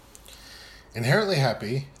Inherently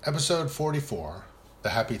Happy, Episode 44, The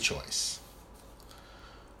Happy Choice.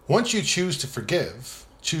 Once you choose to forgive,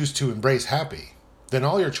 choose to embrace happy, then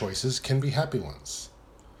all your choices can be happy ones.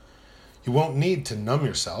 You won't need to numb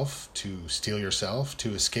yourself, to steel yourself,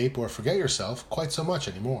 to escape or forget yourself quite so much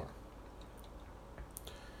anymore.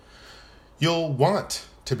 You'll want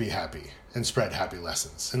to be happy and spread happy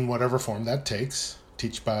lessons in whatever form that takes.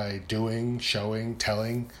 Teach by doing, showing,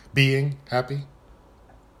 telling, being happy.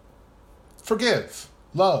 Forgive,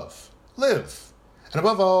 love, live, and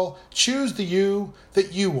above all, choose the you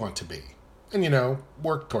that you want to be. And,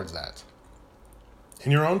 work towards that.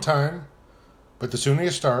 In your own time, but the sooner you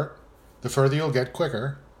start, the further you'll get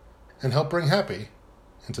quicker, and help bring happy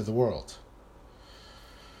into the world.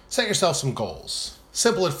 Set yourself some goals.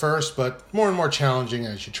 Simple at first, but more and more challenging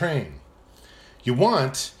as you train. You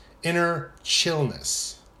want inner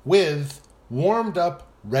chillness with warmed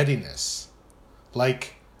up readiness,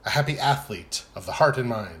 like a happy athlete of the heart and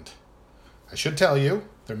mind. I should tell you,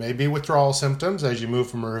 there may be withdrawal symptoms as you move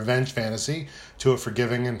from a revenge fantasy to a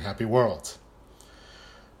forgiving and happy world.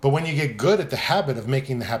 But when you get good at the habit of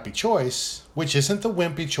making the happy choice, which isn't the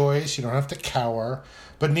wimpy choice, you don't have to cower,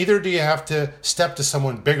 but neither do you have to step to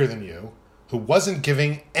someone bigger than you who wasn't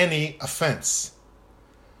giving any offense.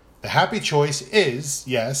 The happy choice is,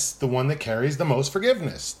 yes, the one that carries the most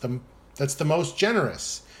forgiveness, that's the most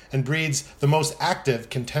generous, and breeds the most active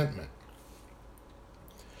contentment.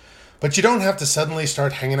 But you don't have to suddenly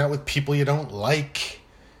start hanging out with people you don't like.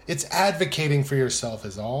 It's advocating for yourself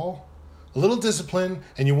is all. A little discipline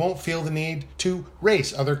and you won't feel the need to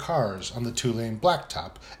race other cars on the 2-lane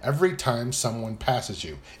blacktop every time someone passes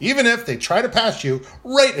you, even if they try to pass you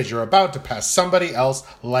right as you're about to pass somebody else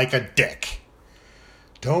like a dick.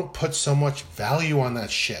 Don't put so much value on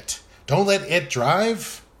that shit. Don't let it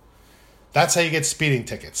drive. That's how you get speeding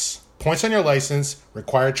tickets. Points on your license,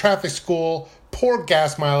 required traffic school, poor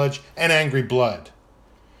gas mileage, and angry blood.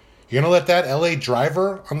 You're going to let that LA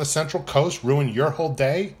driver on the Central Coast ruin your whole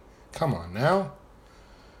day? Come on now.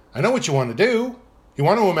 I know what you want to do. You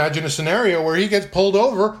want to imagine a scenario where he gets pulled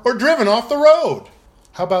over or driven off the road.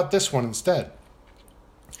 How about this one instead?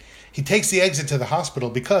 He takes the exit to the hospital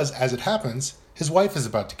because, as it happens, his wife is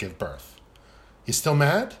about to give birth. You still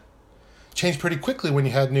mad? Changed pretty quickly when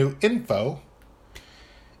you had new info.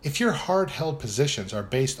 If your hard-held positions are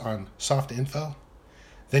based on soft info,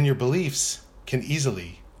 then your beliefs can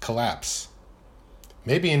easily collapse.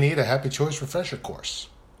 Maybe you need a happy choice refresher course.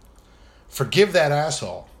 Forgive that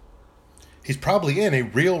asshole. He's probably in a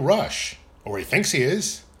real rush, or he thinks he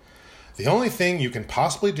is. The only thing you can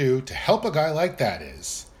possibly do to help a guy like that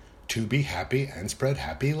is to be happy and spread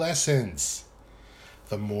happy lessons.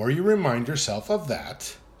 The more you remind yourself of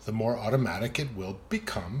that, the more automatic it will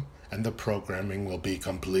become, and the programming will be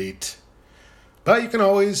complete. But you can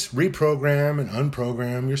always reprogram and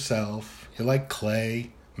unprogram yourself. You're like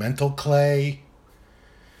clay, mental clay.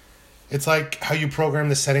 It's like how you program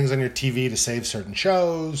the settings on your TV to save certain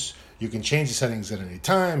shows. You can change the settings at any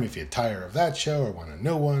time if you tire of that show or want a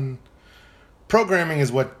new one. Programming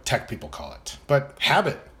is what tech people call it. But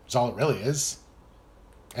habit is all it really is.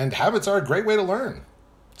 And habits are a great way to learn.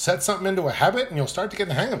 Set something into a habit and you'll start to get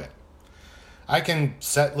the hang of it. I can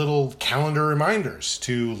set little calendar reminders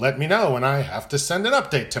to let me know when I have to send an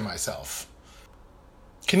update to myself.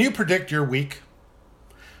 Can you predict your week?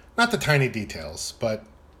 Not the tiny details, but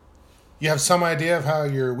you have some idea of how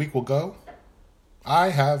your week will go? I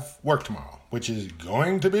have work tomorrow, which is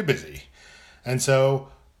going to be busy, and so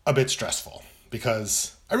a bit stressful,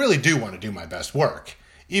 because I really do want to do my best work,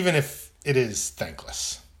 even if it is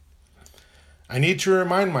thankless. I need to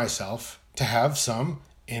remind myself to have some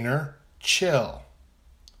inner chill.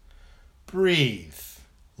 Breathe.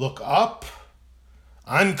 Look up.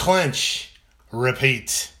 Unclench.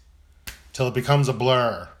 Repeat. Till it becomes a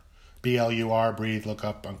blur. BLUR, breathe, look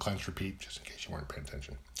up, unclench, repeat, just in case you weren't paying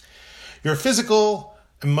attention. Your physical,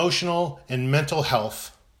 emotional, and mental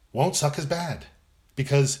health won't suck as bad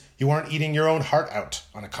because you aren't eating your own heart out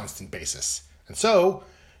on a constant basis. And so,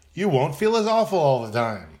 you won't feel as awful all the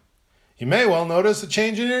time. You may well notice a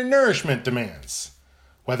change in your nourishment demands,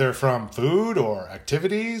 whether from food or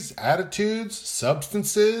activities, attitudes,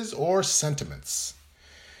 substances, or sentiments.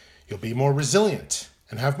 You'll be more resilient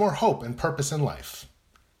and have more hope and purpose in life.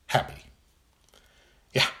 Happy.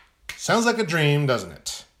 Yeah, sounds like a dream, doesn't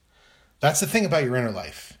it? That's the thing about your inner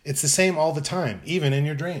life. It's the same all the time, even in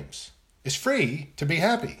your dreams. It's free to be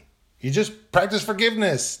happy. You just practice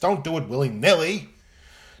forgiveness. Don't do it willy-nilly.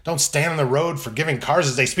 Don't stand on the road forgiving cars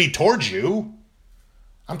as they speed towards you.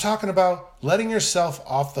 I'm talking about letting yourself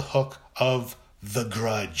off the hook of the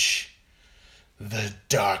grudge, the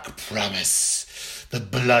dark promise, The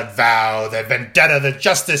blood vow, the vendetta, the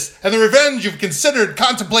justice, and the revenge you've considered,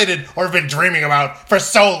 contemplated, or been dreaming about for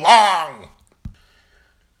so long.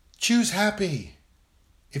 Choose happy.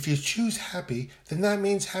 If you choose happy, then that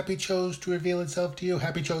means happy chose to reveal itself to you.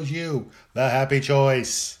 Happy chose you, the happy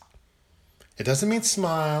choice. It doesn't mean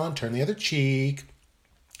smile and turn the other cheek.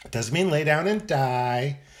 It doesn't mean lay down and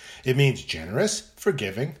die. It means generous,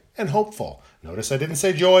 forgiving, and hopeful. Notice I didn't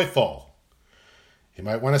say joyful. You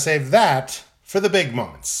might want to save that for the big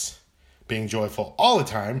moments. Being joyful all the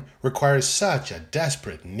time requires such a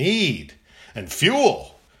desperate need and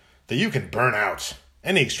fuel that you can burn out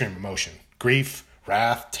any extreme emotion. Grief,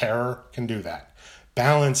 wrath, terror can do that.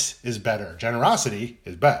 Balance is better. Generosity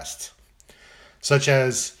is best. Such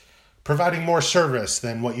as providing more service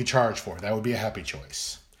than what you charge for. That would be a happy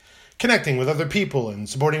choice. Connecting with other people and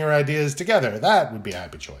supporting your ideas together. That would be a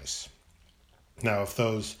happy choice. Now, if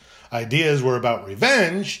those ideas were about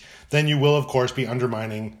revenge, then you will, of course, be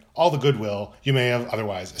undermining all the goodwill you may have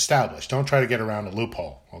otherwise established. Don't try to get around a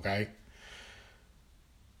loophole, okay?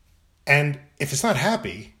 And if it's not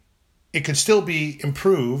happy, it could still be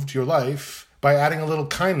improved, your life, by adding a little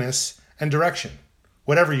kindness and direction,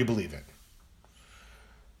 whatever you believe in.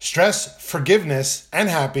 Stress, forgiveness, and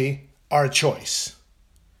happy are a choice.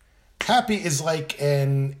 Happy is like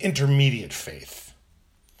an intermediate faith.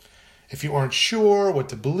 If you aren't sure what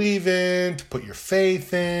to believe in, to put your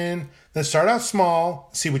faith in, then start out small,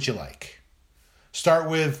 see what you like. Start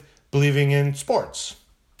with believing in sports,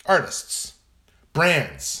 artists,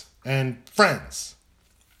 brands, and friends.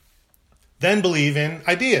 Then believe in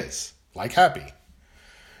ideas, like happy.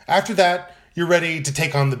 After that, you're ready to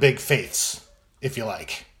take on the big faiths, if you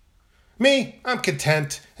like. Me, I'm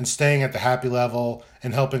content in staying at the happy level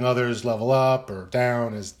and helping others level up or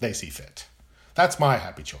down as they see fit. That's my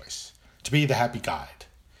happy choice, to be the happy guide.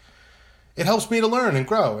 It helps me to learn and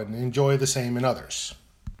grow and enjoy the same in others.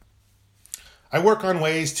 I work on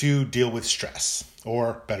ways to deal with stress,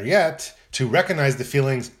 or better yet, to recognize the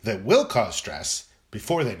feelings that will cause stress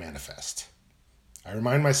before they manifest. I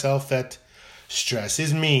remind myself that stress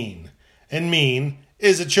is mean, and mean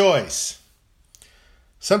is a choice.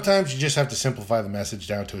 Sometimes you just have to simplify the message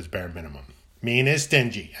down to its bare minimum. Mean is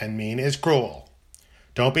stingy, and mean is cruel.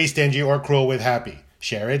 Don't be stingy or cruel with happy.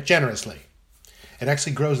 Share it generously. It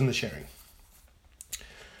actually grows in the sharing.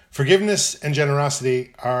 Forgiveness and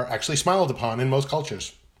generosity are actually smiled upon in most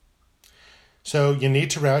cultures. So you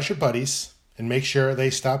need to rouse your buddies and make sure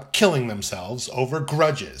they stop killing themselves over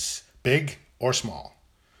grudges, big or small.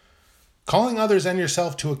 Calling others and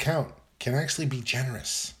yourself to account can actually be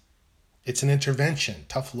generous. It's an intervention,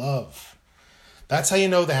 tough love. That's how you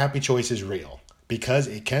know the happy choice is real, because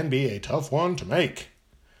it can be a tough one to make.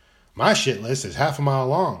 My shit list is half a mile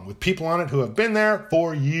long, with people on it who have been there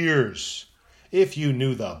for years. If you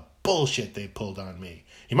knew the bullshit they pulled on me,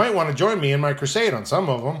 you might want to join me in my crusade on some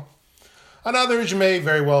of them. On others, you may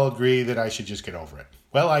very well agree that I should just get over it.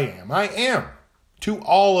 Well, I am. To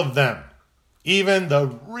all of them. Even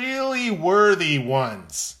the really worthy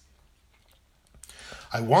ones.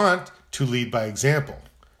 I want to lead by example,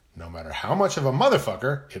 no matter how much of a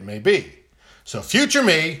motherfucker it may be. So future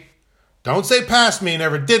me, don't say past me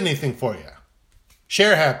never did anything for you.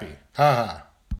 Share happy. Ha ha.